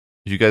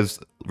If you guys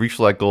reached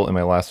that goal in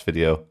my last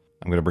video,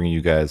 I'm going to bring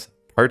you guys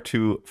part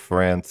 2,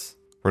 France.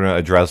 We're going to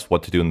address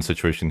what to do in the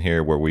situation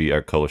here where we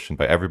are coalitioned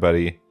by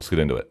everybody. Let's get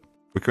into it.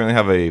 We currently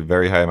have a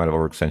very high amount of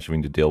overextension we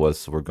need to deal with,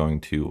 so we're going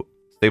to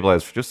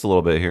stabilize for just a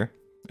little bit here.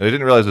 And I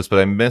didn't realize this, but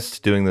I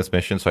missed doing this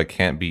mission, so I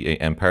can't be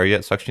an empire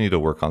yet, so I actually need to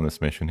work on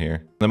this mission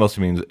here. That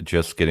mostly means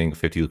just getting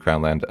 50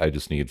 crown land. I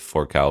just need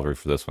 4 cavalry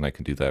for this one. I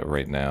can do that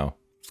right now.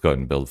 Let's go ahead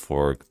and build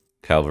 4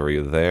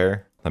 cavalry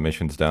there. That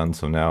mission's done,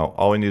 so now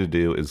all we need to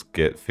do is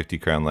get 50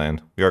 crown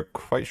land. We are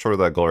quite short of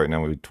that goal right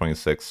now. We have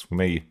 26. We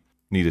may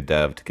need a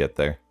dev to get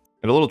there.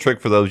 And a little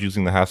trick for those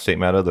using the half state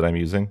meta that I'm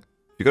using.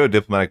 If you go to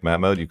diplomatic map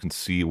mode, you can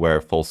see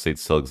where full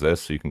states still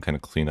exist, so you can kind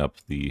of clean up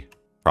the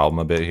problem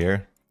a bit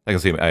here. I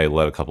can see I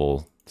let a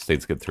couple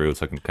states get through,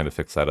 so I can kind of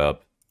fix that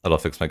up. That'll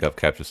fix my gov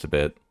cap just a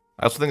bit.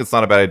 I also think it's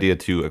not a bad idea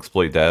to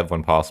exploit dev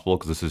when possible,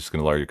 because this is just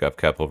going to lower your gov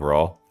cap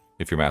overall.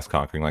 If you're mass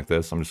conquering like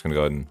this, I'm just going to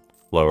go ahead and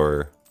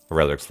lower, or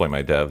rather exploit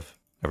my dev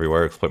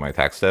everywhere, exploit my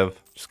tax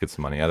dev, just get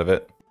some money out of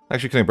it. I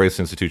actually can embrace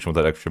the institution with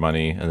that extra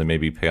money, and then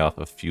maybe pay off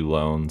a few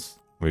loans,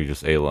 maybe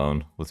just a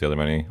loan with the other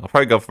money. I'll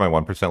probably go for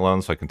my 1%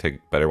 loans, so I can take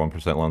better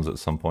 1% loans at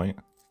some point.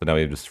 But now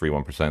we have just 3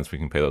 1%, so we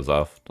can pay those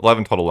off.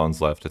 11 total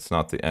loans left. It's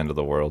not the end of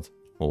the world.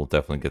 We'll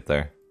definitely get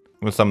there.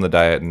 I'm gonna summon the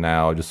diet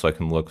now, just so I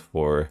can look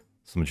for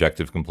some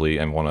objective complete.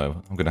 I'm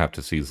gonna have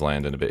to seize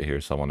land in a bit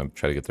here, so I want to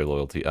try to get their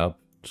loyalty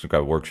up. Just gonna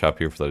grab a workshop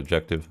here for that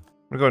objective.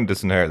 I'm gonna go and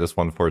disinherit this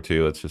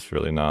 142. It's just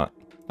really not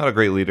a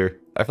great leader.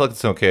 I feel like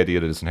it's an okay idea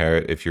to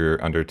disinherit if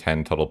you're under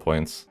 10 total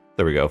points.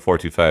 There we go,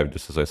 425,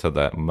 just as I said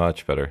that,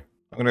 much better.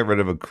 I'm gonna get rid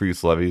of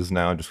increased levies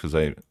now, just because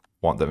I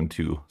want them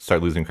to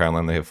start losing crown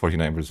land. They have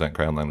 49%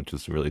 crown land, which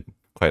is really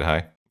quite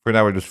high. For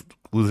now, we're just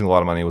losing a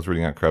lot of money with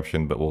rooting out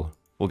corruption, but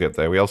we'll get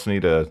there. We also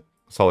need to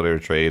consolidate our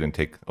trade and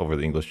take over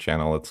the English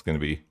Channel. That's going to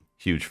be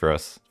huge for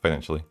us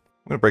financially.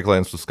 I'm going to break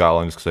alliance with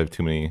Scotland just because I have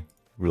too many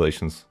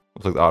relations.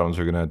 Looks like the Ottomans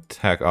are going to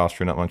attack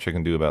Austria. Not much I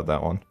can do about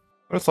that one.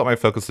 I'm going to swap my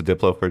focus to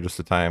Diplo for just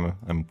a time.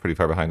 I'm pretty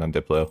far behind on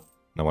Diplo,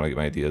 and I want to get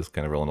my ideas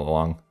kind of rolling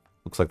along.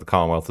 Looks like the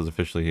Commonwealth is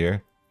officially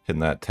here,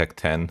 hitting that Tech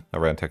 10,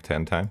 around Tech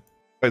 10 time.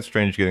 Quite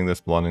strange getting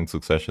this blending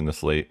succession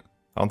this late.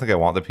 I don't think I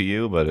want the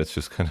PU, but it's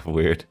just kind of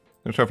weird.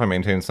 I'm not sure if I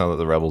maintain now that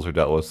the rebels are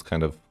dealt with,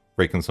 kind of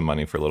breaking some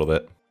money for a little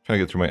bit. Trying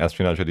to get through my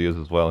espionage ideas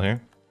as well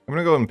here. I'm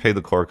going to go and pay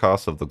the core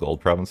costs of the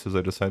gold provinces,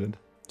 I decided.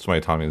 So my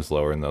autonomy is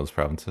lower in those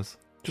provinces.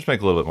 Just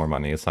make a little bit more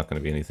money. It's not going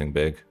to be anything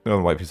big. I'm going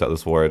to wipe peace out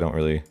this war. I don't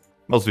really...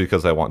 Mostly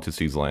because I want to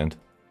seize land,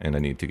 and I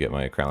need to get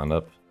my crown land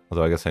up.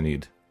 Although I guess I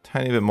need a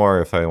tiny bit more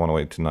if I want to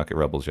wait to not get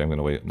rebels. Yeah, I'm going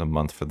to wait a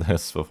month for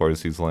this before I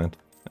seize land.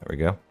 There we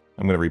go.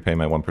 I'm going to repay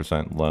my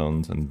 1%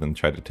 loans and then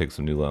try to take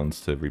some new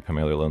loans to repay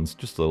my other loans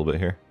just a little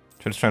bit here.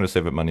 Just trying to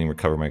save up money and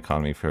recover my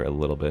economy for a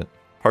little bit.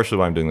 Partially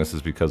why I'm doing this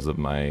is because of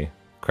my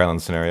crown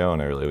land scenario,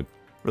 and I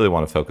really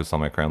want to focus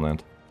on my crown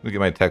land. I'm going to get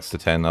my tax to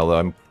 10, although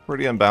I'm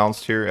pretty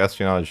unbalanced here.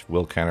 Espionage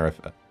will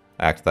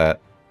counteract that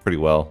pretty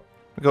well.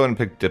 I'll go ahead and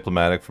pick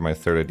diplomatic for my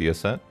third idea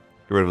set.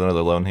 Get rid of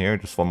another loan here,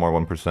 just one more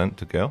 1%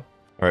 to go.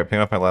 Alright,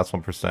 paying off my last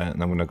 1%,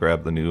 and I'm going to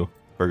grab the new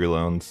burger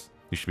loans.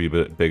 These should be a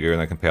bit bigger, and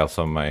I can pay off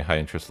some of my high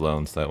interest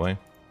loans that way. I'm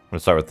going to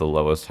start with the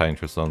lowest high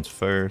interest loans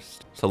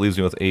first. So that leaves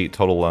me with 8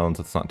 total loans.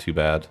 That's not too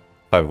bad,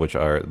 5 of which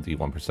are the 1%.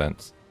 I'm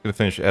going to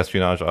finish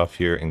espionage off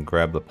here and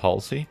grab the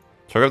policy.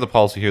 So I grab the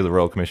policy here, the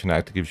Royal Commission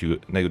Act. It gives you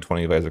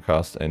 -20 advisor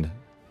cost and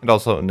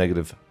also a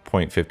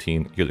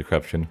 -0.15 yearly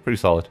corruption. Pretty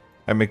solid.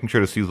 I'm making sure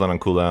to seize land on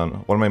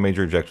cooldown. One of my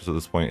major objectives at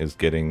this point is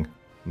getting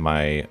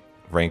my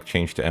rank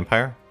changed to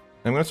Empire.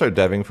 I'm going to start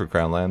deving for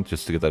Crown Land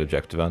just to get that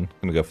objective on. I'm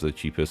going to go for the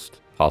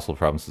cheapest possible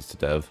provinces to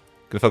dev.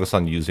 I'm going to focus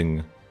on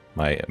using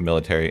my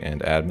military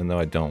and admin though.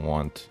 I don't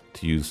want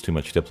to use too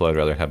much Diplo. I'd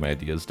rather have my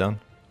ideas done.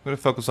 I'm going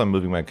to focus on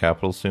moving my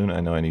capital soon.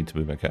 I know I need to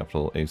move my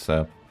capital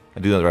ASAP. I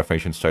do know the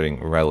Reformation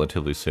starting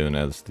relatively soon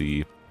as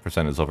the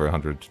percent is over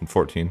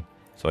 114.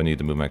 So I need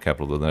to move my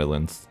capital to the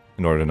Netherlands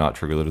in order to not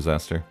trigger the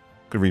disaster.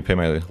 I'm going to repay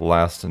my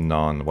last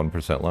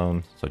non-1%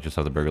 loan. So I just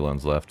have the burger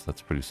loans left.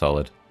 That's pretty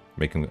solid.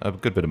 Making a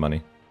good bit of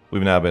money.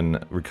 We've now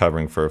been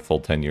recovering for a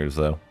full 10 years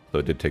though, so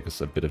it did take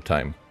us a bit of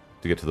time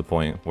to get to the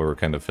point where we're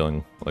kind of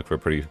feeling like we're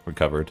pretty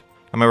recovered.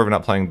 I'm however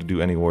not planning to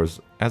do any wars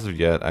as of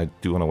yet. I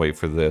do want to wait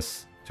for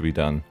this to be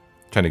done.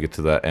 I'm trying to get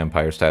to that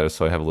empire status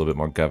so I have a little bit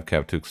more gov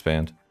cap to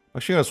expand. I'm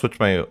actually going to switch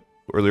my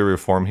earlier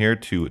reform here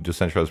to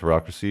decentralized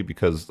bureaucracy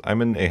because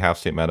I'm in a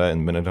half-state meta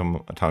and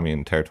minimum autonomy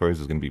in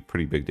territories is going to be a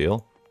pretty big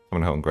deal. I'm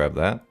going to go and grab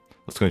that.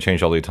 That's going to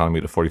change all the autonomy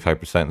to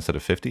 45% instead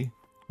of 50%,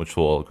 which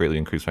will greatly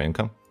increase my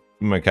income.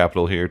 My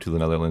capital here to the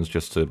Netherlands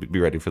just to be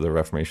ready for the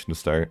Reformation to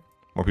start.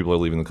 More people are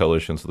leaving the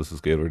coalition, so this is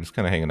good. We're just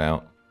kind of hanging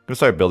out. I'm going to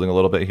start building a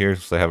little bit here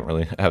since I haven't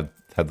really had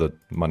the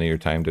money or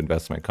time to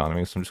invest in my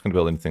economy. So I'm just going to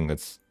build anything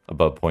that's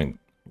above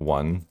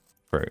 0.1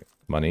 for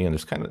money and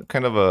just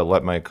kind of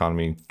let my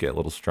economy get a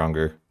little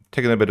stronger.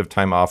 Taking a bit of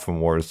time off from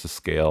wars to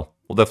scale.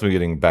 We'll definitely be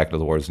getting back into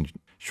the wars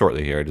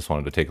shortly here. I just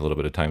wanted to take a little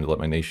bit of time to let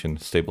my nation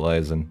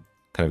stabilize and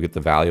kind of get the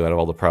value out of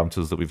all the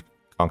provinces that we've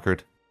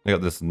conquered. I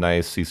got this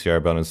nice CCR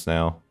bonus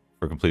now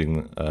for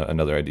completing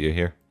another idea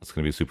here. That's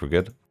going to be super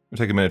good. I'm going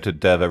to take a minute to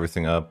dev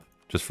everything up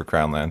just for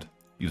crown land.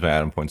 use my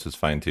atom points is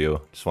fine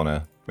too. Just want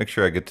to make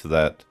sure I get to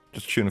that.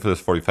 Just shooting for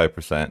this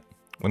 45%.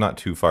 We're not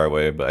too far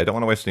away, but I don't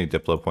want to waste any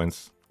Diplo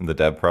points in the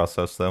dev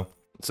process though.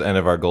 It's the end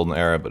of our golden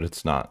era, but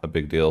it's not a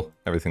big deal.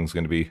 Everything's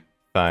going to be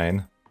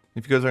fine.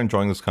 If you guys are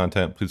enjoying this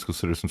content, please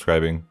consider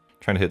subscribing.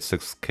 Trying to hit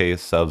 6K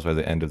subs by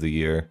the end of the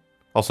year.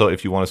 Also,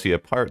 if you want to see a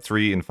part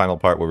 3 and final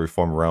part where we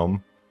reform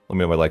Rome, let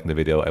me know by liking the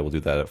video. I will do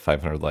that at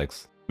 500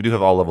 likes. We do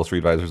have all level 3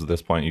 advisors at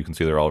this point. You can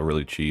see they're all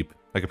really cheap.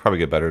 I could probably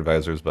get better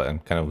advisors, but I'm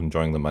kind of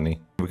enjoying the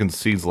money. We can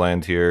seize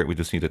land here. We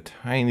just need a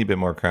tiny bit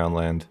more crown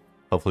land.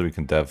 Hopefully we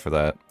can dev for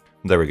that.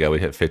 There we go. We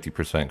hit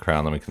 50%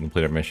 crown, then we can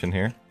complete our mission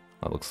here.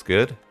 That looks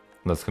good.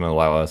 And that's going to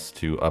allow us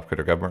to upgrade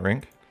our government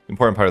rank. The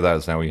important part of that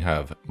is now we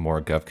have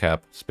more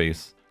GovCap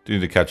space. Do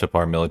need to catch up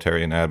our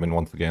military and admin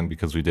once again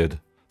because we did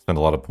spend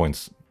a lot of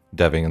points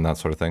deving and that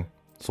sort of thing.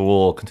 So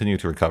we'll continue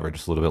to recover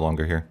just a little bit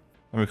longer here.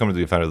 I'm going to come to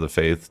the Defender of the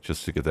Faith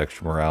just to get the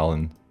extra morale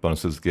and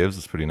bonuses it gives.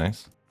 It's pretty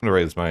nice. I'm going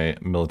to raise my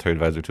military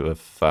advisor to a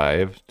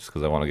 5 just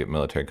because I want to get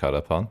military caught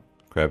up on.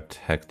 Grab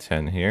Tech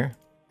 10 here.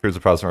 Here's the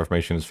Protestant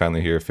Reformation is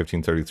finally here,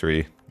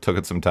 1533. Took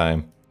it some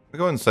time. I'll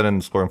go ahead and send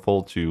in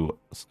Scornful to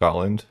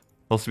Scotland.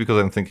 Also because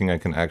I'm thinking I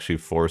can actually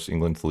force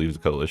England to leave the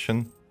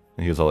coalition.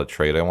 And he has all the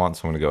trade I want,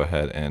 so I'm going to go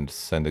ahead and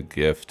send a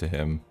gift to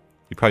him.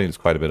 He probably needs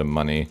quite a bit of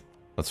money.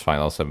 That's fine,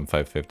 I'll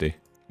 7550.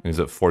 And he's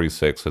at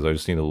 46, because I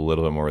just need a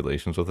little bit more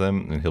relations with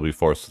him, and he'll be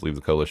forced to leave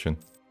the coalition.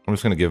 I'm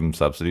just going to give him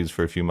subsidies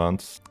for a few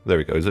months. There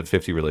we go, he's at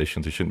 50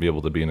 relations. He shouldn't be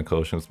able to be in a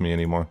coalition with me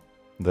anymore.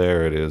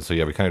 There it is. So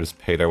yeah, we kind of just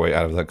paid our way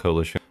out of that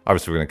coalition.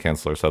 Obviously, we're going to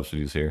cancel our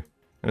subsidies here.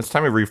 And it's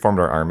time we reformed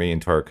our army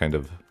into our kind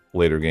of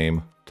later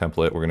game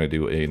template. We're going to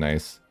do a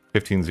nice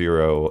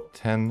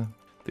 15-0-10.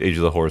 The Age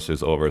of the Horse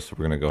is over, so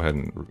we're going to go ahead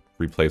and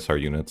replace our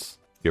units.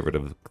 Get rid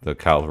of the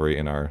cavalry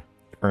in our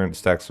current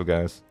stacks of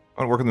guys.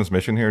 I want to work on this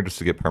mission here just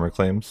to get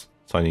permaclaims.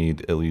 So I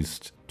need at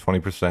least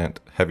 20%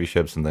 heavy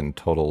ships and then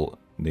total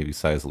navy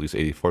size at least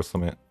 84th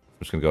limit. I'm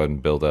just going to go ahead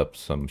and build up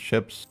some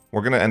ships.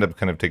 We're going to end up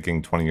kind of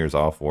taking 20 years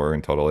off war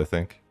in total, I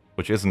think.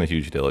 Which isn't a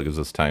huge deal. It gives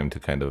us time to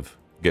kind of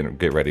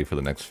get ready for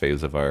the next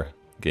phase of our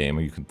game.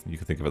 You can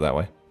think of it that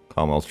way.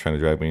 Commonwealth's trying to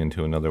drag me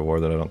into another war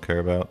that I don't care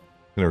about.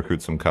 I'm going to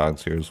recruit some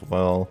cogs here as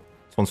well.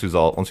 So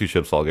once these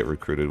ships all get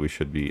recruited, we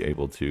should be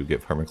able to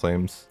get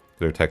permaclaims.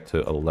 Get our tech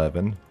to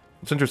 11.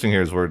 What's interesting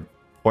here is we're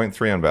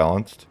 0.3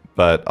 unbalanced,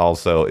 but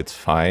also it's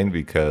fine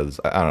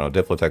because, I don't know,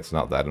 Diplotech's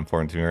not that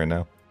important to me right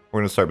now. We're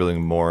going to start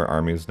building more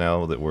armies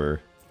now that we're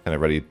kind of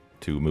ready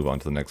to move on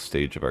to the next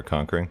stage of our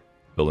conquering.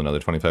 Build another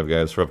 25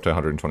 guys. We're up to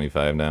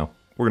 125 now.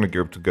 We're going to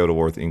gear up to go to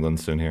war with England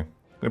soon here.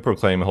 I'm going to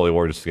proclaim Holy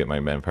War just to get my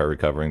manpower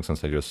recovering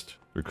since I just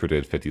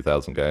recruited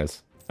 50,000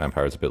 guys.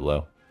 Manpower's a bit low.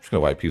 I'm just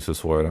going to white piece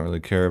this war. I don't really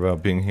care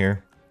about being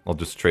here. I'll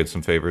just trade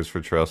some favors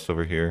for trust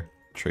over here.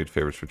 Trade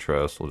favors for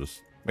trust. We'll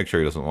just make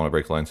sure he doesn't want to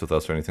break lines with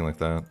us or anything like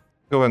that.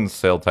 Go ahead and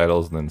sale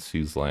titles and then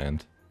seize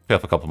land. Pay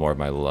off a couple more of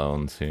my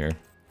loans here.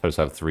 I just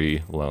have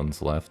 3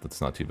 loans left.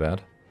 That's not too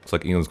bad. Looks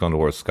like England's going to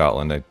war with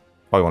Scotland. I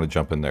probably want to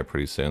jump in there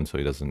pretty soon so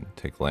he doesn't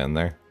take land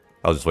there.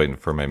 I was just waiting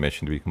for my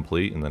mission to be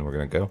complete and then we're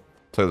going to go.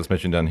 So I have this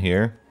mission done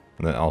here.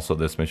 And then also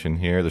this mission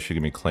here. This should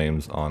give me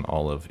claims on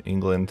all of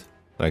England.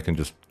 Then I can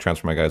just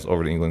transfer my guys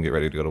over to England, get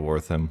ready to go to war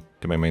with him.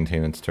 Get my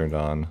maintenance turned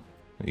on.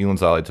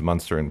 England's allied to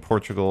Munster and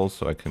Portugal,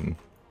 so I can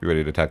be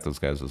ready to attack those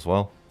guys as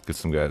well. Get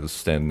some guys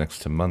stand next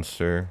to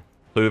Munster.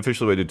 So we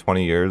officially waited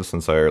 20 years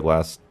since our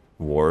last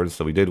wars,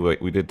 so we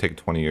did take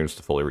 20 years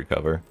to fully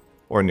recover.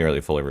 Or nearly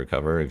fully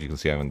recover. As you can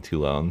see, I'm in 2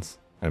 loans.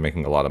 I'm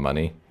making a lot of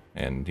money.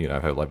 And, you know,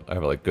 I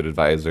have like good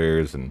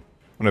advisors, and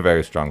I'm in a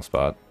very strong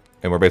spot.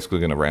 And we're basically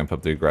going to ramp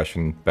up the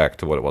aggression back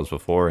to what it was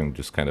before and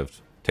just kind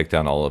of take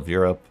down all of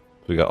Europe.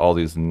 So we got all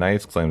these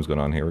nice claims going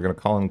on here. We're going to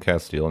call in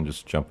Castile and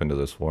just jump into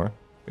this war.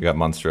 We got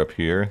Munster up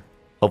here.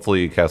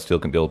 Hopefully Castile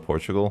can deal with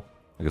Portugal.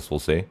 I guess we'll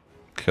see.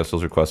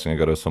 Castile's requesting I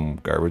go to some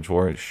garbage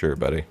war. Sure,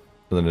 buddy.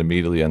 And then it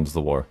immediately ends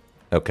the war.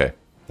 Okay.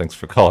 Thanks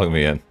for calling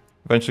me in.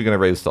 Eventually going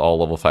to raise to all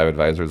level 5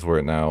 advisors. We're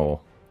at now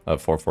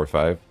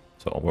 445.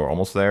 So we're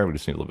almost there. We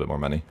just need a little bit more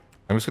money.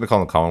 I'm just going to call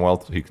in the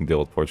Commonwealth so he can deal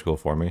with Portugal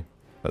for me.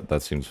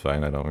 That seems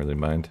fine. I don't really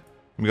mind.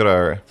 We got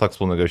our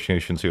flexible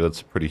negotiations here.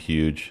 That's pretty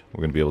huge.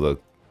 We're going to be able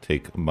to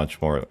take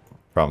much more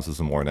provinces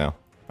and more now.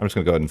 I'm just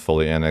going to go ahead and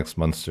fully annex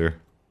Munster.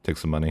 Take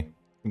some money.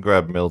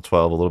 Grab Mill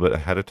 12 a little bit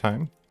ahead of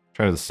time.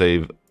 Trying to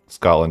save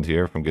Scotland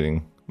here from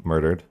getting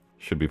murdered.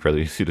 Should be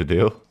fairly easy to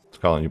do.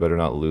 Scotland, you better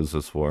not lose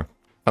this war.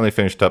 Finally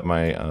finished up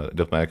my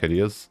diplomatic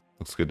ideas.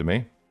 Looks good to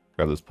me.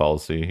 Grab this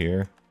policy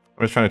here.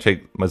 I'm just trying to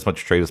take as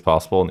much trade as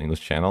possible in the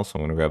English Channel, so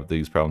I'm going to grab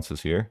these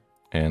provinces here.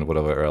 And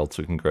whatever else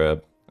we can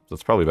grab.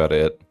 That's probably about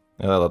it.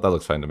 Yeah, that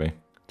looks fine to me.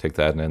 Take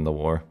that and end the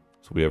war.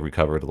 So we have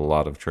recovered a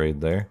lot of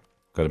trade there.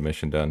 Got a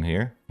mission done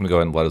here. I'm going to go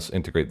ahead and let us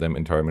integrate them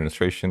into our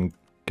administration,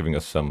 giving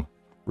us some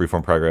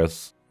reform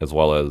progress, as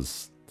well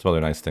as some other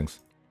nice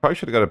things. Probably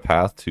should have got a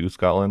path to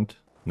Scotland,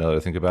 now that I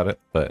think about it,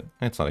 but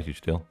it's not a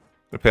huge deal.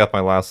 I'm going to pay off my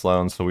last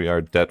loan, so we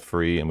are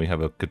debt-free, and we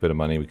have a good bit of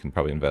money. We can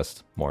probably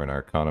invest more in our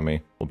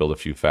economy. We'll build a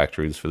few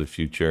factories for the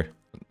future.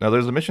 Now,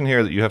 there's a mission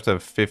here that you have to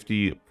have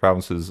 50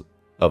 provinces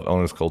of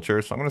owners'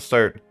 culture, so I'm going to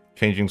start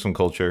changing some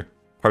culture.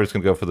 Party's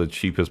gonna go for the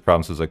cheapest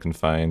provinces I can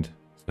find.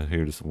 So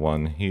here's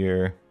one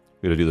here.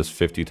 We gotta do this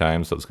 50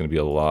 times, so it's gonna be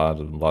a lot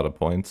of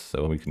points.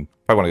 So we can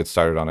probably want to get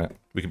started on it.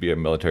 We can be a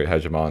military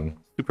hegemon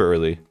super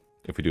early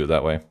if we do it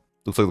that way.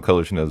 Looks like the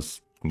coalition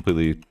has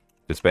completely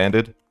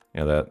disbanded.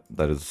 Yeah,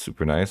 that is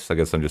super nice. I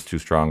guess I'm just too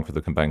strong for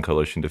the combined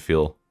coalition to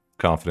feel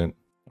confident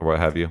or what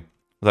have you.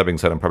 With that being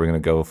said, I'm probably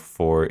going to go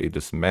for a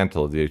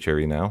dismantle of the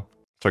HRE now.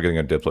 Start getting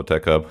our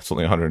Diplotech up. It's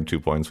only 102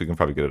 points. We can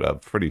probably get it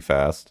up pretty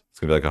fast. It's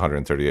going to be like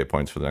 138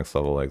 points for the next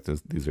level. Like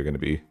these are going to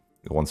be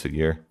once a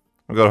year.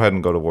 I'll go ahead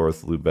and go to war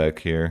with Lubeck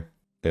here.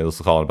 Yeah,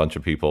 let's call in a bunch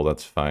of people.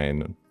 That's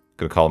fine. I'm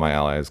going to call my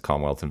allies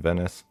Commonwealth and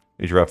Venice.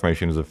 Age of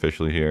Reformation is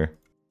officially here.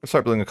 I'll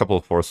start building a couple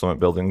of force limit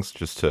buildings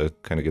just to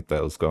kind of get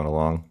those going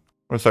along.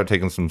 I'm going to start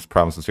taking some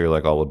provinces here,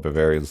 like all of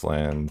Bavaria's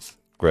lands.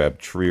 Grab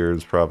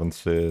Trier's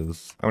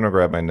provinces. I'm going to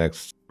grab my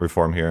next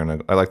reform here,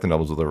 and I like the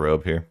Nobles of the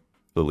Robe here,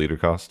 the leader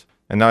cost.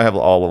 And now I have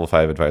all level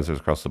 5 advisors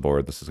across the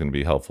board. This is going to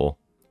be helpful.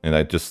 And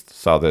I just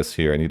saw this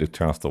here. I need to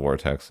turn off the war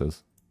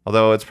taxes.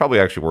 Although it's probably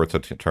actually worth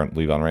it to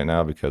leave on right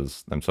now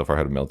because I'm so far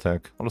ahead of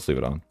Miltech. I'll just leave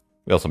it on.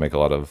 We also make a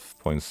lot of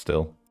points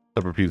still.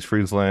 Suburb Peace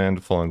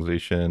Friesland, full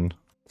annexation.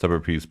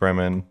 Suburb Peace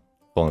Bremen,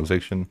 full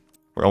annexation.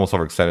 We're almost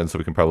overextended, so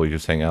we can probably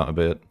just hang out a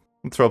bit.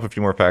 And throw up a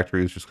few more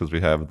factories just because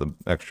we have the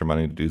extra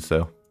money to do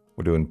so.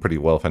 We're doing pretty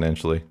well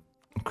financially.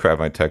 Grab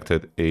my tech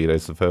to 8, I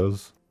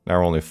suppose. Now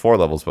we're only 4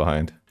 levels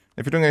behind.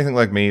 If you're doing anything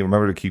like me,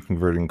 remember to keep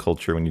converting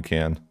culture when you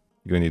can.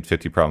 You're going to need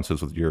 50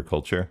 provinces with your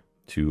culture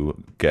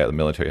to get a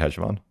military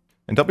hegemon.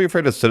 And don't be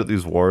afraid to sit at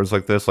these wars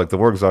like this. Like, the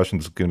war exhaustion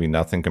is going to be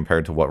nothing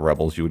compared to what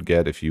rebels you would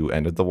get if you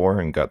ended the war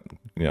and got,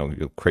 you know,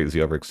 crazy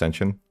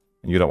overextension.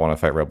 And you don't want to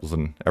fight rebels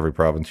in every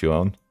province you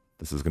own.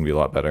 This is going to be a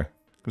lot better.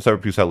 Gonna start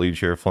with Peace Out Liege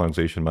here, full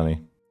annexation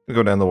money. Gonna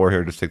go down the war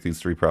here, just take these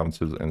 3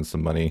 provinces and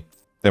some money.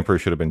 The Emperor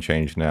should have been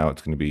changed now.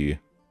 It's going to be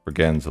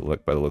Brigands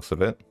by the looks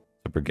of it.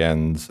 So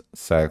Brigands,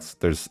 Sax.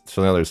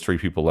 So now there's 3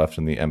 people left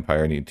in the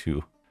Empire I need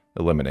to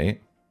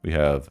eliminate. We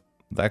have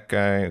that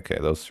guy. Okay,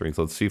 those 3.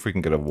 So let's see if we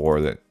can get a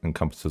war that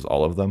encompasses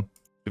all of them.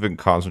 See if we can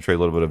concentrate a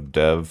little bit of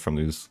dev from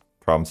these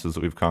provinces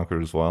that we've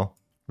conquered as well.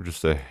 We're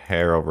just a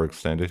hair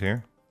overextended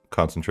here.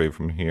 Concentrate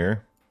from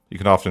here. You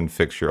can often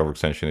fix your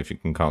overextension if you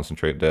can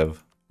concentrate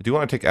dev. I do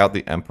want to take out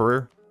the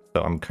Emperor,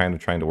 so I'm kind of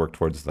trying to work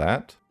towards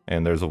that.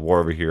 And there's a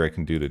war over here I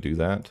can do to do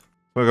that.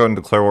 I'm going to go and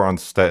declare war on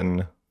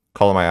Stettin,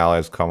 call on my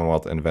allies,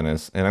 Commonwealth and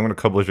Venice, and I'm going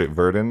to co-belligerate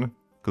Verdun,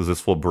 because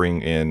this will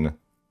bring in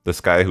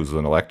this guy who's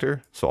an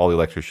elector, so all the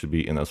electors should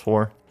be in this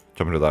war.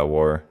 Jump into that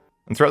war.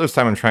 And throughout this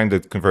time, I'm trying to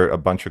convert a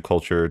bunch of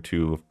culture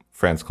to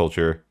France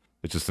culture.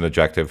 It's just an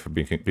objective for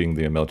being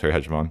the military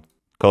hegemon.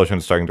 Coalition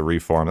is starting to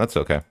reform. That's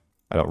okay.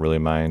 I don't really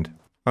mind.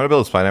 I'm going to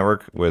build a spy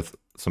network with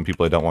some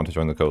people I don't want to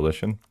join the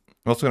coalition.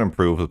 I'm also going to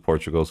improve with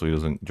Portugal so he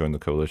doesn't join the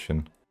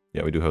coalition.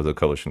 Yeah, we do have the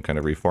coalition kind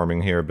of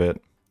reforming here a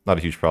bit. Not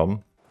a huge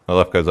problem. The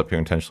left guy's up here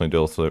intentionally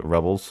deals with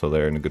rebels, so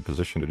they're in a good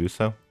position to do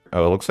so.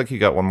 Oh, it looks like he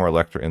got one more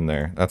elector in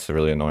there. That's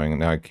really annoying.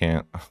 Now I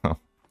can't.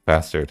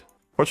 Bastard.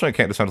 Fortunately, I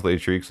can't dismantle the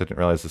HRE because I didn't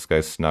realize this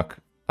guy snuck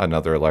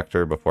another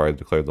elector before I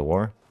declared the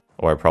war.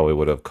 Or I probably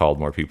would have called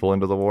more people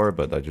into the war,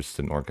 but that just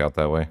didn't work out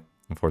that way,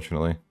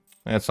 unfortunately.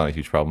 It's not a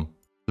huge problem.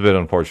 It's a bit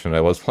unfortunate.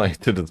 I was planning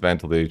to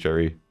dismantle the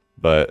HRE,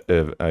 but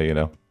if, you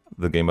know,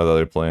 the game had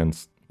other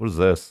plans. What is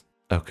this?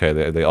 Okay,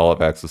 they all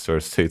have access to our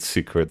state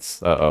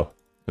secrets. Uh-oh.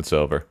 It's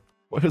over.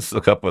 What is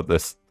up with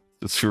this?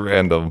 It's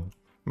random.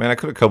 Man, I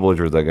could have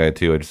co-belligered that guy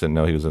too. I just didn't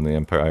know he was in the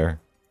Empire.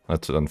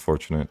 That's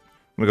unfortunate.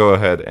 I'm going to go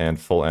ahead and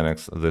full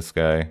annex this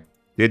guy.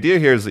 The idea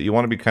here is that you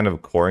want to be kind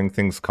of coring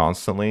things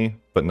constantly,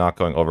 but not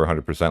going over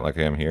 100% like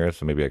I am here.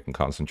 So maybe I can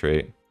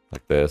concentrate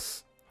like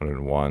this.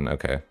 101.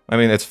 Okay. I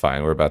mean, it's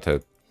fine. We're about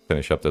to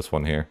finish up this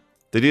one here.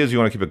 The idea is you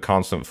want to keep a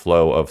constant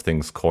flow of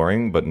things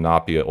coring, but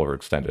not be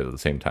overextended at the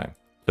same time.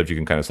 So if you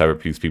can kind of cyber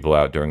piece people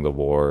out during the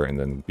war and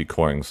then be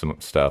coring some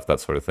stuff, that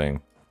sort of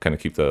thing, kind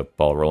of keep the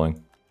ball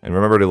rolling. And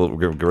remember to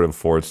get rid of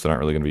forts that aren't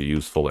really going to be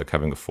useful, like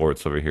having the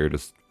forts over here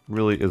just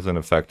really isn't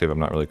effective. I'm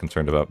not really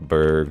concerned about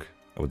Berg,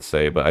 I would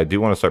say, but I do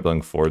want to start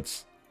building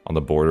forts on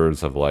the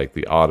borders of like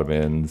the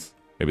Ottomans,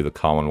 maybe the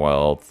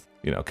Commonwealth,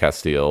 you know,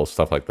 Castile,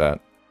 stuff like that.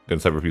 I'm going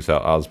to cyber piece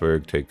out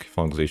Augsburg, take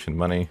colonization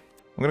money.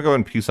 I'm going to go ahead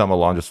and peace out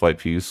Milan, just white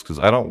peace, because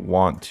I don't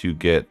want to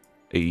get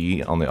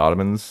AE on the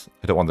Ottomans.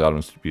 I don't want the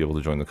Ottomans to be able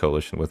to join the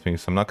coalition with me,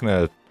 so I'm not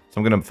going to. So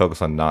I'm going to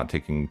focus on not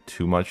taking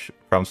too much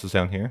provinces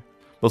down here.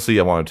 We'll see.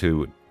 I wanted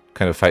to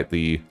kind of fight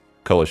the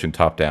coalition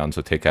top down,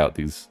 so take out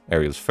these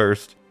areas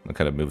first and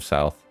kind of move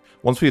south.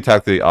 Once we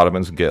attack the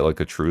Ottomans and get like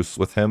a truce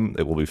with him,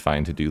 it will be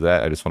fine to do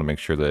that. I just want to make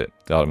sure that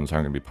the Ottomans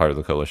aren't going to be part of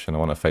the coalition. I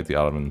want to fight the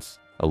Ottomans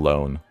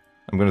alone.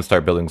 I'm going to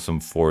start building some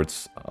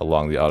forts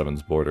along the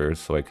Ottomans' borders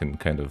so I can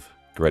kind of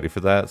get ready for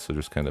that. So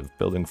just kind of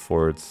building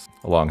forts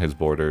along his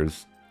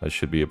borders. That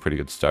should be a pretty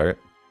good start.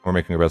 We're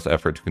making our best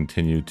effort to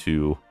continue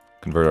to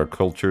convert our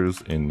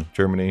cultures in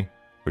Germany.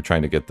 We're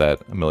trying to get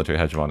that military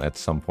hegemon at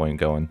some point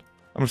going.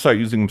 I'm going to start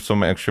using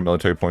some extra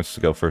military points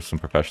to go for some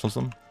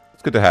professionalism.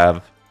 It's good to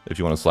have if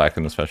you want to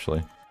slacken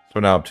especially. So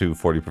we're now up to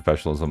 40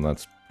 professionalism.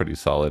 That's pretty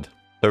solid.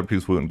 Third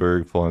piece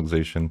Württemberg, full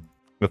annexation.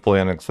 With fully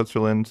annexed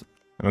Switzerland.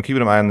 I'm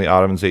keeping an eye on the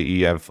Ottomans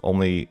AE. I'm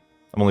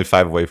only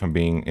 5 away from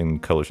being in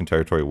coalition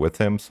territory with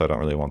him, so I don't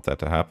really want that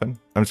to happen.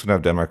 I'm just gonna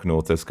have Denmark renewal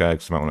with this guy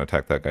because I might want to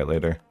attack that guy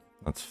later.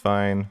 That's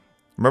fine.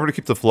 Remember to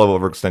keep the flow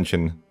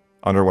overextension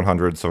under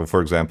 100. So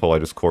for example, I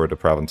just cored a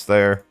province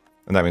there,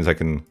 and that means I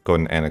can go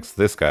ahead and annex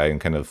this guy and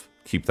kind of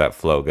keep that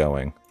flow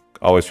going.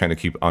 Always trying to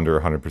keep under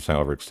 100%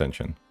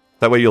 overextension.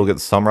 That way you'll get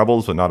some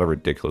rebels, but not a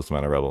ridiculous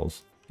amount of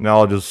rebels. Now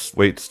I'll just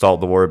wait to stall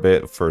the war a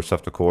bit for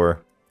stuff to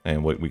core,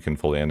 and we can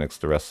fully annex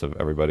the rest of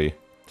everybody.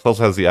 This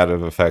also has the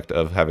additive effect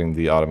of having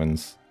the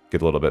Ottomans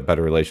get a little bit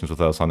better relations with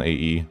us on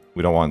AE.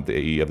 We don't want the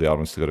AE of the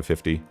Ottomans to go to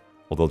 50.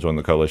 Well, they'll join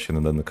the coalition,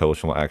 and then the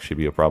coalition will actually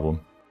be a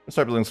problem. I'll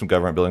start building some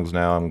government buildings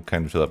now. I'm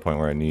kind of to that point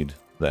where I need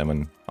them,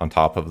 and on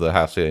top of the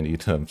half state, I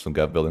need some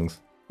gov buildings.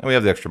 And we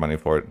have the extra money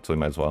for it, so we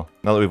might as well.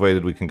 Now that we've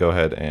waited, we can go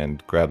ahead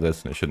and grab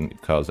this, and it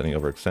shouldn't cause any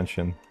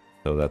overextension.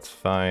 So that's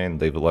fine.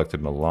 They've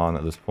elected Milan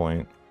at this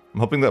point. I'm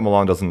hoping that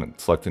Milan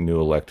doesn't select new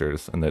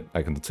electors, and that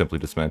I can simply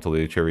dismantle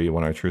the HRE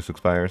when our truce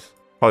expires.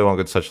 Probably won't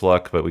get such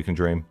luck, but we can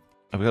dream.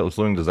 I've got this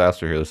looming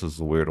disaster here. This is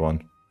a weird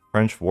one.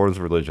 French wars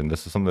of religion.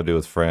 This is something to do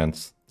with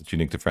France. It's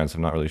unique to France.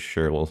 I'm not really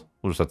sure. We'll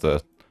just have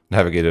to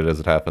navigate it as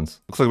it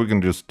happens. Looks like we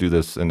can just do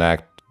this,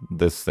 enact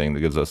this thing that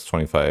gives us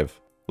 25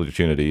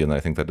 legitimacy, and I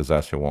think that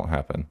disaster won't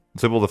happen.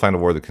 It's able to find a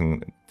war that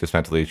can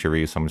dismantle the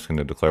HRE, so I'm just going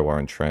to declare war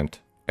on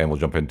Trent, and we'll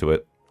jump into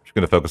it. I'm just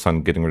going to focus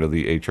on getting rid of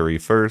the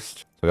HRE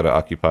first. So I got to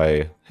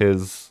occupy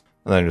his,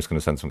 and then I'm just going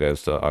to send some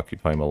guys to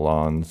occupy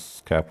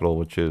Milan's capital,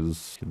 which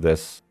is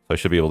this. So I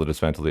should be able to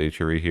dismantle the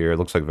HRE here. It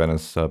looks like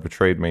Venice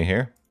betrayed me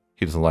here.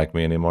 He doesn't like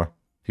me anymore.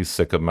 He's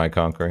sick of my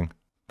conquering.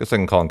 Guess I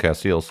can call in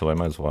Castile, so I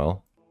might as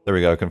well. There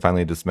we go. I can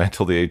finally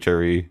dismantle the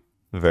HRE.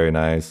 Very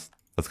nice.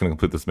 That's going to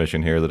complete this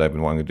mission here that I've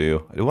been wanting to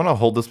do. I do want to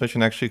hold this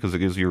mission, actually, because it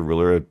gives your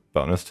ruler a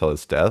bonus till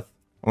his death.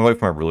 I'm going to wait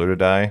for my ruler to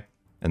die,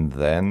 and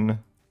then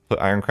put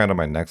Iron Crown on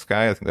my next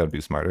guy. I think that would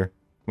be smarter.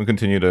 We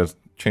continue to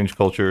change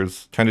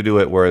cultures, trying to do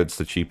it where it's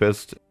the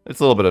cheapest. It's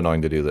a little bit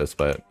annoying to do this,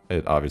 but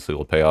it obviously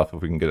will pay off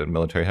if we can get a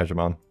military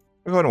hegemon.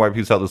 We're going to wipe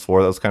peace out this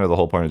war. That's kind of the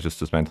whole point, is just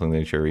dismantling the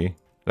HRE.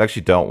 I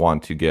actually don't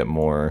want to get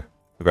more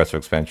aggressive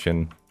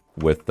expansion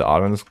with the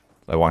Ottomans.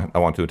 I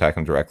want to attack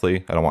him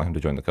directly. I don't want him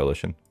to join the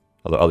coalition.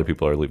 Although other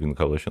people are leaving the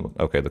coalition.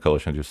 Okay, the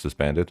coalition just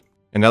disbanded.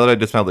 And now that I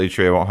dismantled the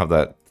HRE, I won't have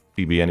that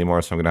CB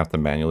anymore, so I'm going to have to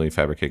manually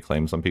fabricate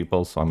claims on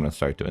people, so I'm going to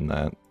start doing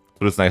that.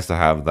 But it's nice to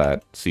have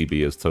that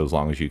CB as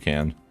long as you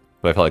can.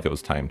 But I felt like it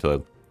was time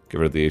to get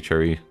rid of the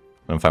HRE.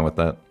 I'm fine with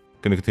that.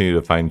 Going to continue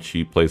to find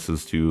cheap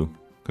places to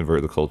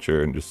convert the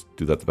culture and just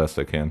do that the best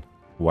I can.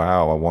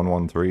 Wow, a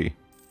 113.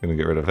 Gonna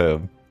get rid of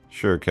him.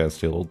 Sure,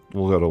 Castile,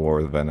 we'll go to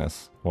war with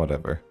Venice.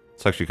 Whatever.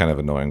 It's actually kind of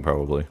annoying,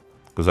 probably,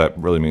 because that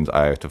really means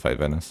I have to fight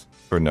Venice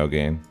for no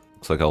gain.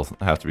 Looks like I'll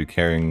have to be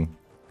carrying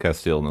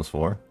Castile in this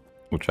war,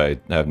 which I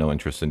have no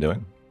interest in doing.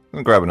 I'm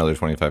gonna grab another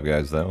 25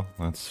 guys, though.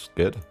 That's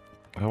good.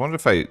 I wanted to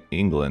fight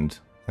England.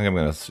 I think I'm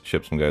gonna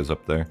ship some guys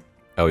up there.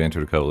 Oh, you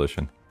entered a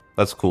coalition.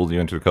 That's cool, you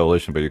entered a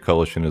coalition, but your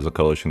coalition is a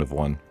coalition of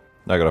one.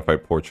 Now I gotta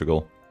fight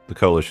Portugal. The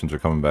coalitions are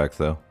coming back,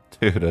 though.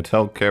 Dude, I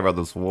don't care about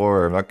this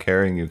war. I'm not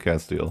carrying you,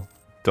 Castile.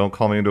 Don't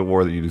call me into a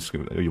war that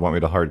you want me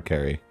to hard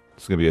carry.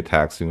 It's gonna be a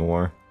taxing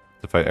war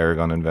to fight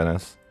Aragon and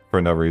Venice for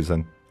no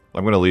reason.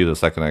 I'm gonna leave the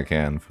second I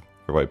can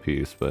for white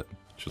peace, but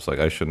it's just like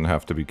I shouldn't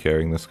have to be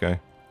carrying this guy.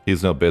 He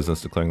has no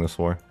business declaring this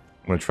war.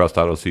 I'm gonna trust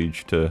Auto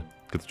Siege to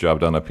get the job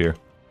done up here.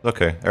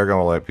 Okay, Aragon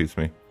will white peace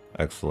me.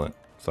 Excellent.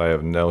 So I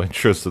have no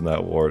interest in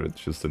that war.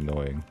 It's just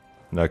annoying.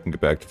 Now I can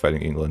get back to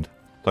fighting England.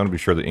 So I'm gonna be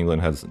sure that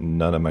England has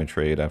none of my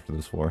trade after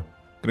this war.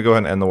 I'm gonna go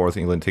ahead and end the war with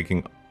England,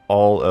 taking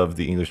all of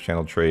the English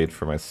Channel trade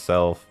for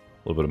myself.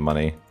 A little bit of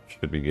money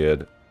should be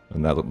good.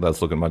 And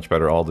that's looking much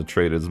better. All the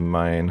trade is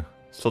mine.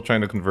 Still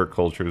trying to convert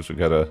cultures. We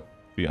gotta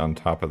be on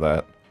top of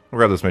that. We'll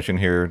grab this mission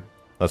here.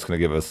 That's gonna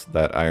give us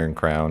that Iron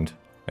Crown.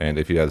 And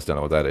if you guys don't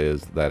know what that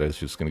is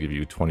just gonna give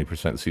you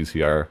 20%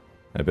 CCR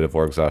and a bit of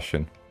war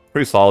exhaustion.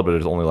 Pretty solid, but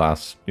it only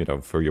lasts, you know,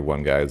 for your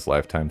one guy's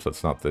lifetime, so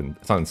it's not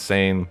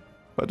insane,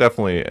 but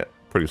definitely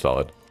pretty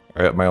solid.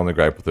 Alright, my only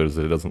gripe with it is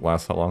that it doesn't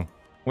last that long.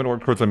 I'm gonna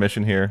work towards my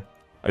mission here.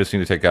 I just need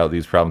to take out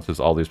these provinces,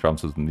 all these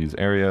provinces in these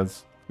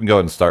areas. We can go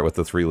ahead and start with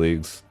the 3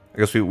 leagues. I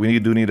guess we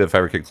do need to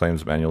fabricate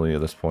claims manually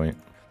at this point.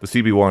 The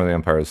CB War in the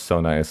Empire is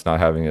so nice. Not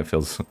having it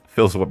feels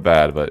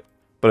bad, but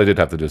I did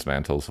have to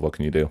dismantle, so what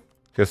can you do?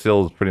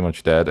 Castile is pretty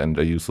much dead and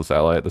a useless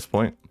ally at this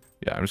point.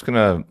 Yeah, I'm just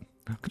gonna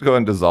go ahead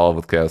and dissolve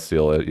with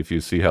Castile. If you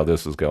see how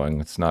this is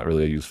going, it's not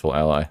really a useful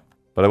ally.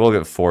 But I will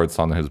get forts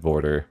on his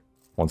border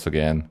once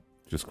again.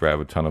 Just grab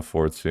a ton of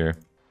forts here.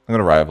 I'm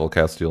gonna rival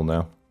Castile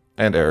now.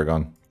 And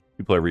Aragon.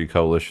 People are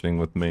re-coalitioning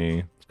with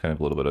me. It's kind of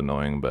a little bit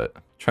annoying, but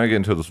trying to get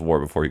into this war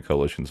before he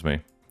coalitions me.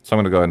 So I'm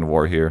gonna go ahead and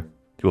war here.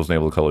 He wasn't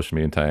able to coalition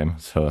me in time,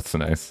 so that's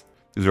nice.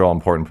 These are all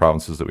important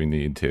provinces that we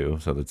need too,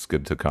 so that's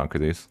good to conquer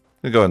these.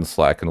 I'm gonna go ahead and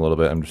slacken a little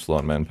bit. I'm just low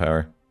on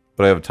manpower.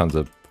 But I have tons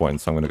of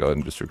points, so I'm gonna go ahead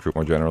and just recruit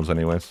more generals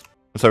anyways.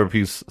 Cyber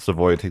Peace,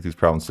 Savoy, take these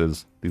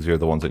provinces. These are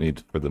the ones I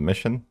need for the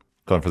mission.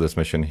 Going for this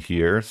mission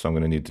here, so I'm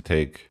gonna need to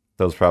take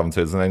those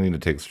provinces, and I need to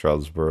take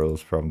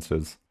Strasbourg's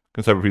provinces.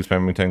 Cyber Peace,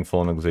 maintaining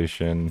full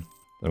annexation.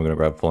 Then we're going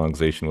to grab full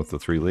annexation with the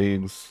 3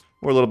 leagues.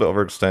 We're a little bit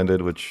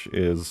overextended, which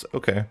is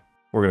okay.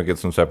 We're going to get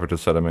some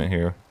separatist settlement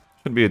here.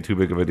 Shouldn't be too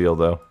big of a deal,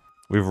 though.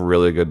 We have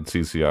really good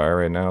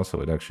CCR right now,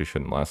 so it actually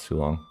shouldn't last too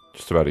long.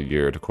 Just about a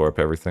year to core up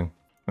everything.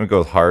 I'm going to go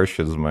with Harsh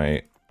as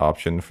my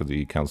option for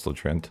the Council of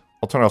Trent.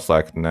 I'll turn off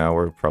Slack now.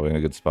 We're probably in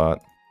a good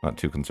spot. Not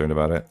too concerned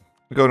about it.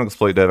 We go and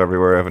exploit dev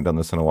everywhere. I haven't done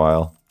this in a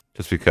while.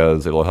 Just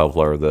because it will help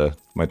lower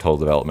my total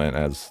development,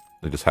 as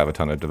they just have a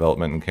ton of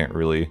development and can't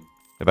really...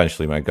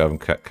 Eventually my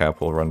gov cap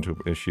will run into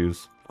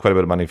issues. Quite a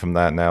bit of money from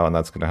that now, and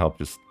that's going to help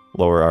just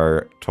lower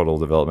our total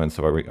development,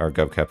 so our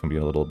gov cap can be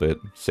a little bit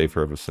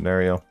safer of a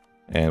scenario.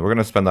 And we're going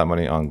to spend that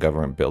money on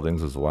government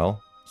buildings as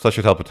well. So that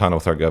should help a ton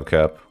with our gov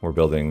cap. We're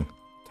building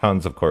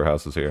tons of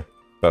courthouses here.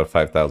 About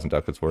 5,000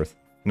 ducats worth.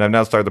 And I've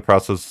now started the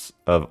process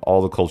of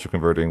all the culture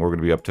converting. We're going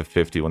to be up to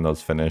 50 when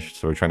those finish,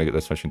 so we're trying to get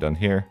this mission done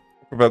here.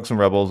 Provoke some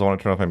rebels. I want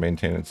to turn off my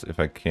maintenance if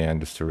I can,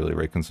 just to really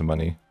rake in some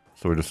money.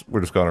 So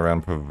we're just going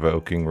around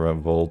provoking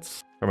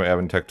revolts. For my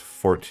Aventech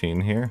 14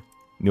 here.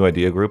 New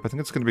idea group. I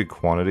think it's going to be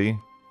quantity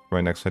for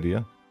my next idea.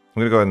 I'm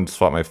going to go ahead and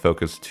swap my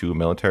focus to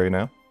military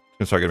now. I'm going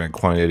to start getting my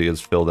quantity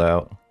ideas filled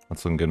out.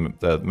 That's looking good.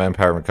 The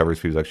manpower and recovery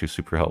speed is actually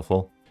super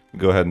helpful.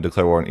 Go ahead and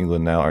declare war on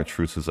England now. Our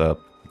truce is up.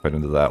 Right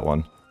into that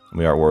one. And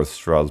we are at war with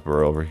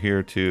Strasbourg over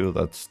here too.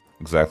 That's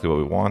exactly what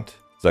we want.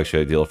 It's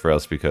actually ideal for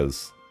us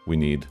because we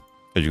need,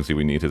 as you can see,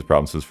 we need his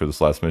provinces for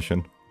this last mission.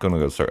 I'm going to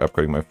go start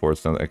upgrading my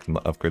forts now that I can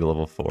upgrade to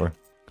level 4.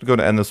 I'm going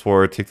to end this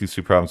war, take these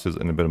 2 provinces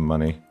and a bit of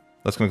money.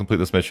 That's going to complete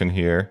this mission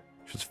here,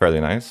 which is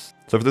fairly nice.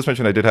 So for this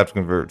mission, I did have to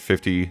convert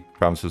 50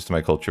 provinces to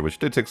my culture, which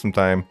did take some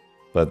time,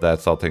 but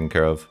that's all taken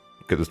care of.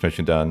 Get this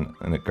mission done,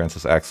 and it grants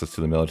us access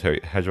to the military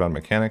hegemon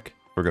mechanic.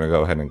 We're going to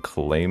go ahead and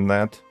claim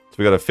that. So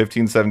we got a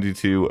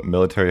 1572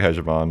 military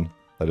hegemon.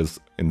 That is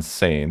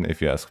insane, if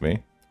you ask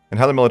me. And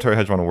how the military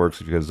hegemon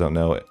works, if you guys don't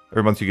know,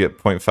 every month you get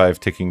 0.5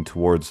 ticking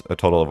towards a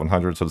total of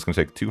 100, so it's going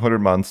to take 200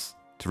 months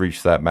to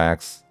reach that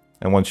max.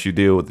 And once you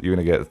do, you're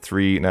going to get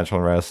 3 natural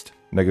unrest,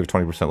 negative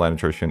 20% land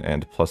attrition,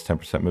 and plus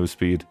 10% move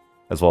speed,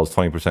 as well as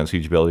 20%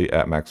 siege ability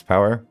at max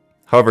power.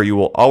 However, you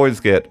will always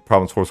get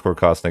province force core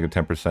cost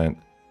negative 10%,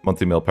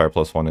 monthly mill power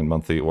plus 1, and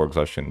monthly war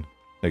exhaustion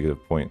negative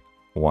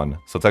 0.1.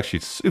 So it's actually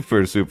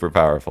super, super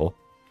powerful.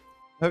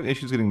 I have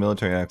issues getting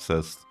military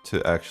access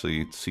to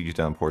actually siege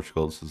down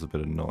Portugal. This is a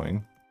bit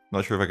annoying.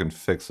 Not sure if I can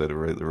fix it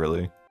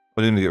really.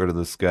 I need to get rid of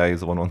this guy.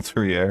 He's a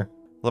 113 air.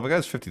 Well, my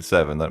guy's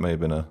 57. That may have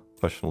been a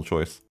questionable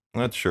choice.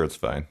 I'm not sure it's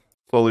fine.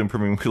 Slowly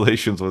improving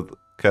relations with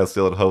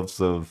Castile in hopes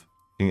of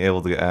being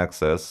able to get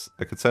access.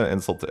 I could send an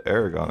insult to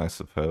Aragon, I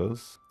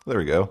suppose. There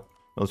we go.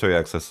 Military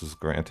access is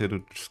granted.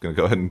 We're just going to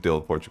go ahead and deal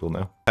with Portugal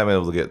now. I haven't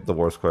been able to get the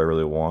war score I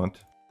really want.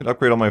 I can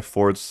upgrade all my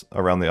forts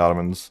around the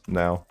Ottomans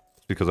now,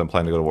 because I'm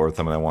planning to go to war with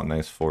them and I want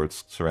nice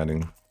forts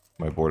surrounding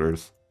my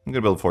borders. I'm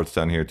going to build forts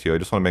down here too. I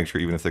just want to make sure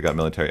even if they got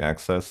military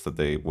access that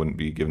they wouldn't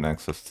be given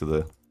access to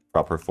the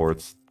proper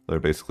forts that are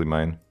basically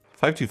mine.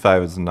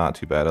 525 is not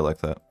too bad. I like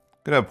that.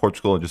 I'm going to have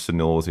Portugal just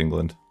annul with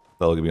England.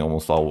 That'll give me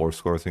almost all war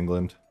score with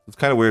England. It's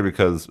kind of weird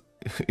because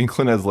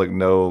England has like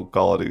no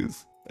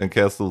colonies. And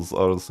Castles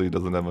honestly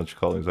doesn't have much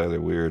colonies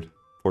either. Weird.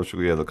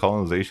 Portugal, yeah, the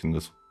colonization in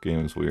this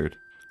game is weird.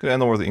 Gonna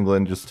end the war with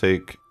England, just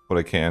take what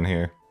I can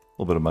here. A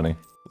little bit of money.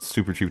 It's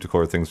super cheap to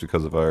core things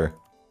because of our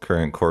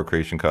current core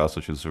creation cost,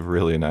 which is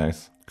really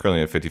nice.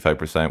 Currently at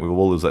 55%. We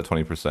will lose that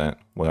 20%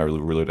 when our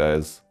ruler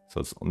dies. So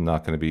it's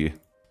not going to be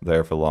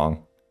there for long.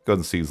 Go ahead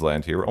and seize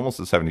land here. We're almost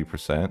at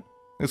 70%.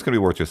 It's going to be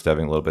worth just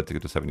deving a little bit to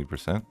get to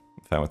 70%. I'm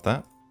fine with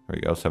that. There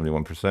we go,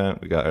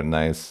 71%. We got a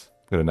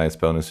nice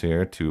bonus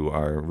here to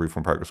our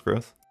reform progress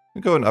growth.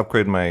 I'm going to go and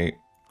upgrade my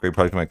great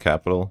project in my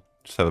capital.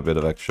 Just have a bit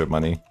of extra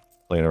money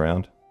laying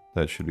around.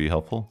 That should be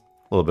helpful.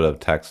 A little bit of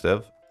tax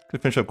dev. Going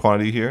to finish up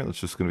quantity here. That's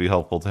just going to be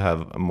helpful to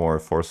have a more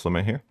force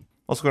limit here.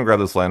 Also going to grab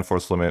this land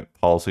force limit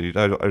policy.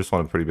 I just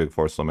want a pretty big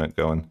force limit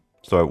going.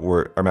 So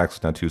our max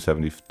is now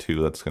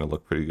 272. That's going to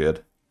look pretty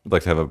good. I'd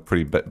like to have a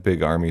pretty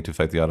big army to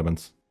fight the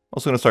Ottomans.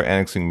 Also going to start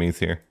annexing Meath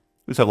here.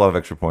 We just have a lot of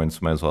extra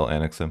points. Might as well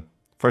annex him.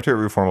 Frontier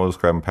reform, we'll just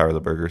grab and power the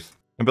burghers.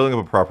 I'm building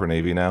up a proper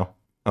navy now.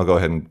 I'll go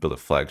ahead and build a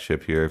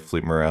flagship here.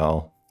 Fleet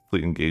morale,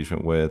 fleet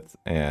engagement width,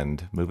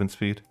 and movement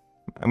speed.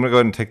 I'm going to go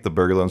ahead and take the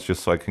burgher loans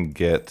just so I can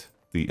get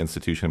the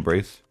institution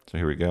embrace. So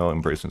here we go,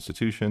 embrace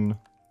institution.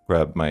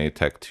 Grab my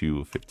tech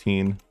to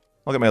 15.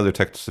 I'll get my other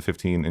tech to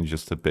 15 in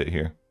just a bit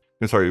here. I'm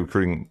going to start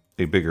recruiting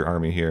a bigger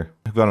army here.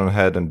 I've gone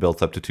ahead and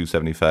built up to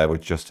 275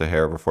 with just a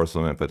hair of a force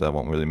limit, but that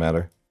won't really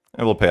matter.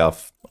 And we'll pay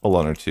off a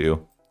loan or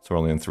two, so we're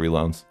only in 3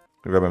 loans.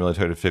 I'll grab my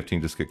military to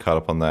 15, just get caught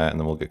up on that, and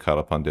then we'll get caught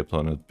up on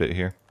Diplo in a bit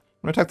here.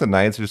 I'm going to attack the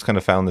Knights. I just kind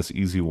of found this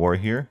easy war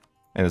here,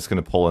 and it's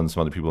going to pull in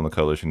some other people in the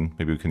coalition.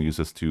 Maybe we can use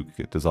this to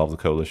dissolve the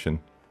coalition.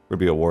 We'll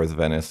be at war with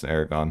Venice and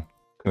Aragon.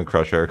 Going to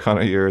crush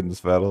Aragon here in this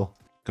battle.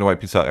 Going to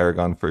wipe peace out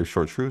Aragon for a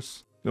short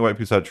truce. Going to wipe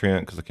peace out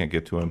Trient because I can't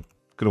get to him.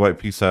 Going to wipe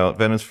peace out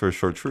Venice for a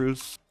short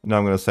truce. Now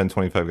I'm going to send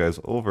 25 guys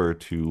over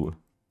to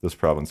this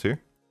province here.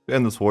 To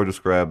end this war,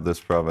 just grab this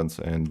province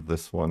and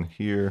this one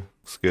here.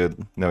 Looks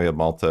good. Now we have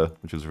Malta,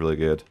 which is really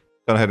good.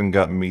 Gone ahead and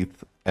got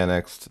Meath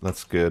annexed.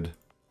 That's good.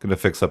 Gonna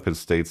fix up his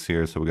states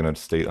here, so we're gonna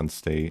state on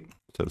state.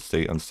 So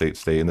state, unstate,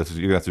 state. And this is,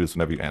 you're going to have to do this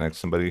whenever you annex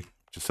somebody,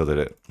 just so that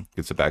it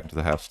gets it back into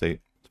the half state.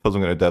 Suppose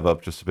I'm going to dev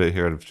up just a bit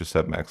here. I've just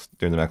had max,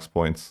 during the max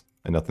points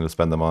and nothing to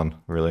spend them on,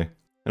 really.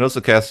 And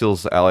also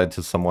Castiel's allied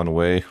to someone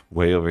way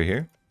over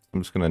here.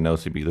 I'm just going to no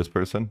CB this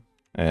person.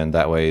 And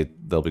that way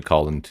they'll be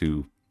called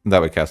into,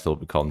 that way Castiel will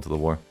be called into the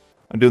war.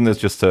 I'm doing this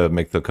just to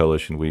make the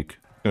coalition weak.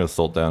 I'm going to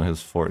assault down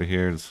his fort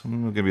here. It's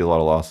going to be a lot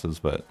of losses,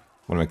 but I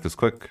want to make this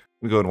quick.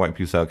 I'm going to go and wipe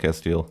peace out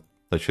Castiel.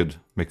 That should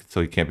make it so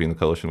he can't be in the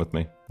coalition with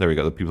me. There we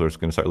go. The people are just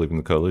going to start leaving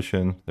the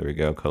coalition. There we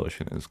go.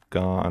 Coalition is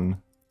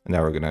gone. And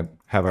now we're going to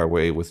have our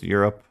way with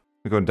Europe.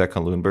 We're going to deck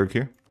on Luneburg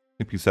here.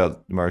 Gonna peace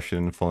out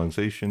Martian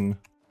colonization.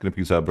 Gonna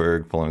peace out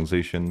Berg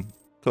colonization.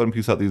 Go ahead and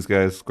peace out these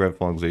guys. Grab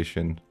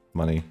colonization.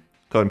 Money.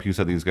 Go ahead and peace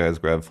out these guys.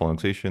 Grab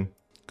colonization.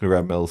 Gonna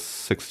grab Mills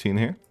 16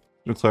 here.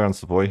 Gonna declare on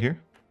Savoy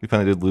here. We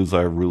finally did lose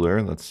our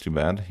ruler. That's too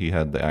bad. He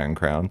had the Iron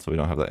Crown, so we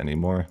don't have that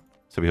anymore.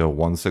 So we have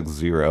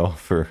 160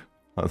 for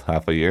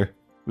half a year.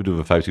 We do have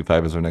a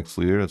 525 as our next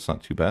leader. That's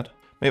not too bad.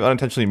 May have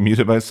unintentionally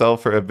muted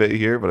myself for a bit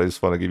here, but I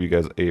just want to give you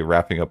guys a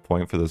wrapping up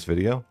point for this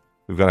video.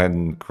 We've gone ahead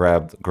and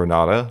grabbed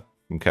Granada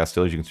from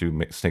Castile. As you can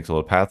see, snakes a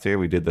little path here.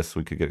 We did this so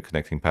we could get a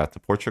connecting path to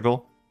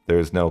Portugal. There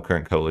is no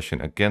current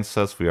coalition against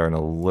us. We are in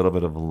a little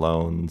bit of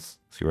loans.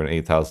 So we're in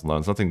 8,000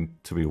 loans. Nothing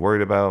to be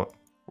worried about.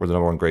 We're the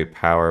 #1 great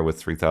power with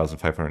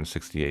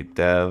 3,568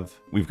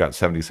 dev. We've got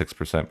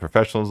 76%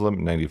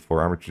 professionalism,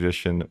 94 armor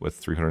tradition with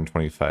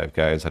 325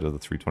 guys out of the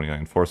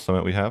 329 force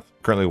limit we have.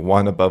 Currently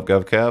 1 above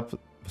GovCap,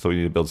 so we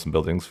need to build some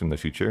buildings in the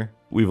future.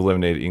 We've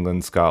eliminated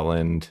England,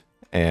 Scotland,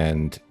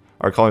 and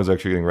our colonies are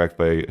actually getting wrecked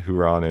by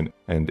Huron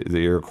and the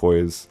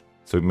Iroquois.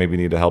 So we maybe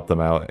need to help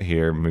them out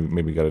here.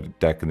 Maybe got a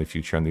deck in the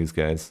future on these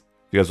guys.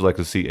 If you guys would like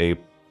to see a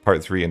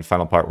part 3 and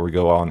final part where we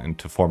go on and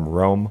to form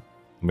Rome,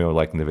 let me know by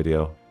liking the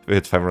video. If it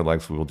hits 500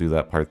 likes, we will do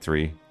that part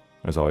 3.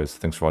 As always,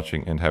 thanks for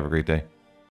watching and have a great day.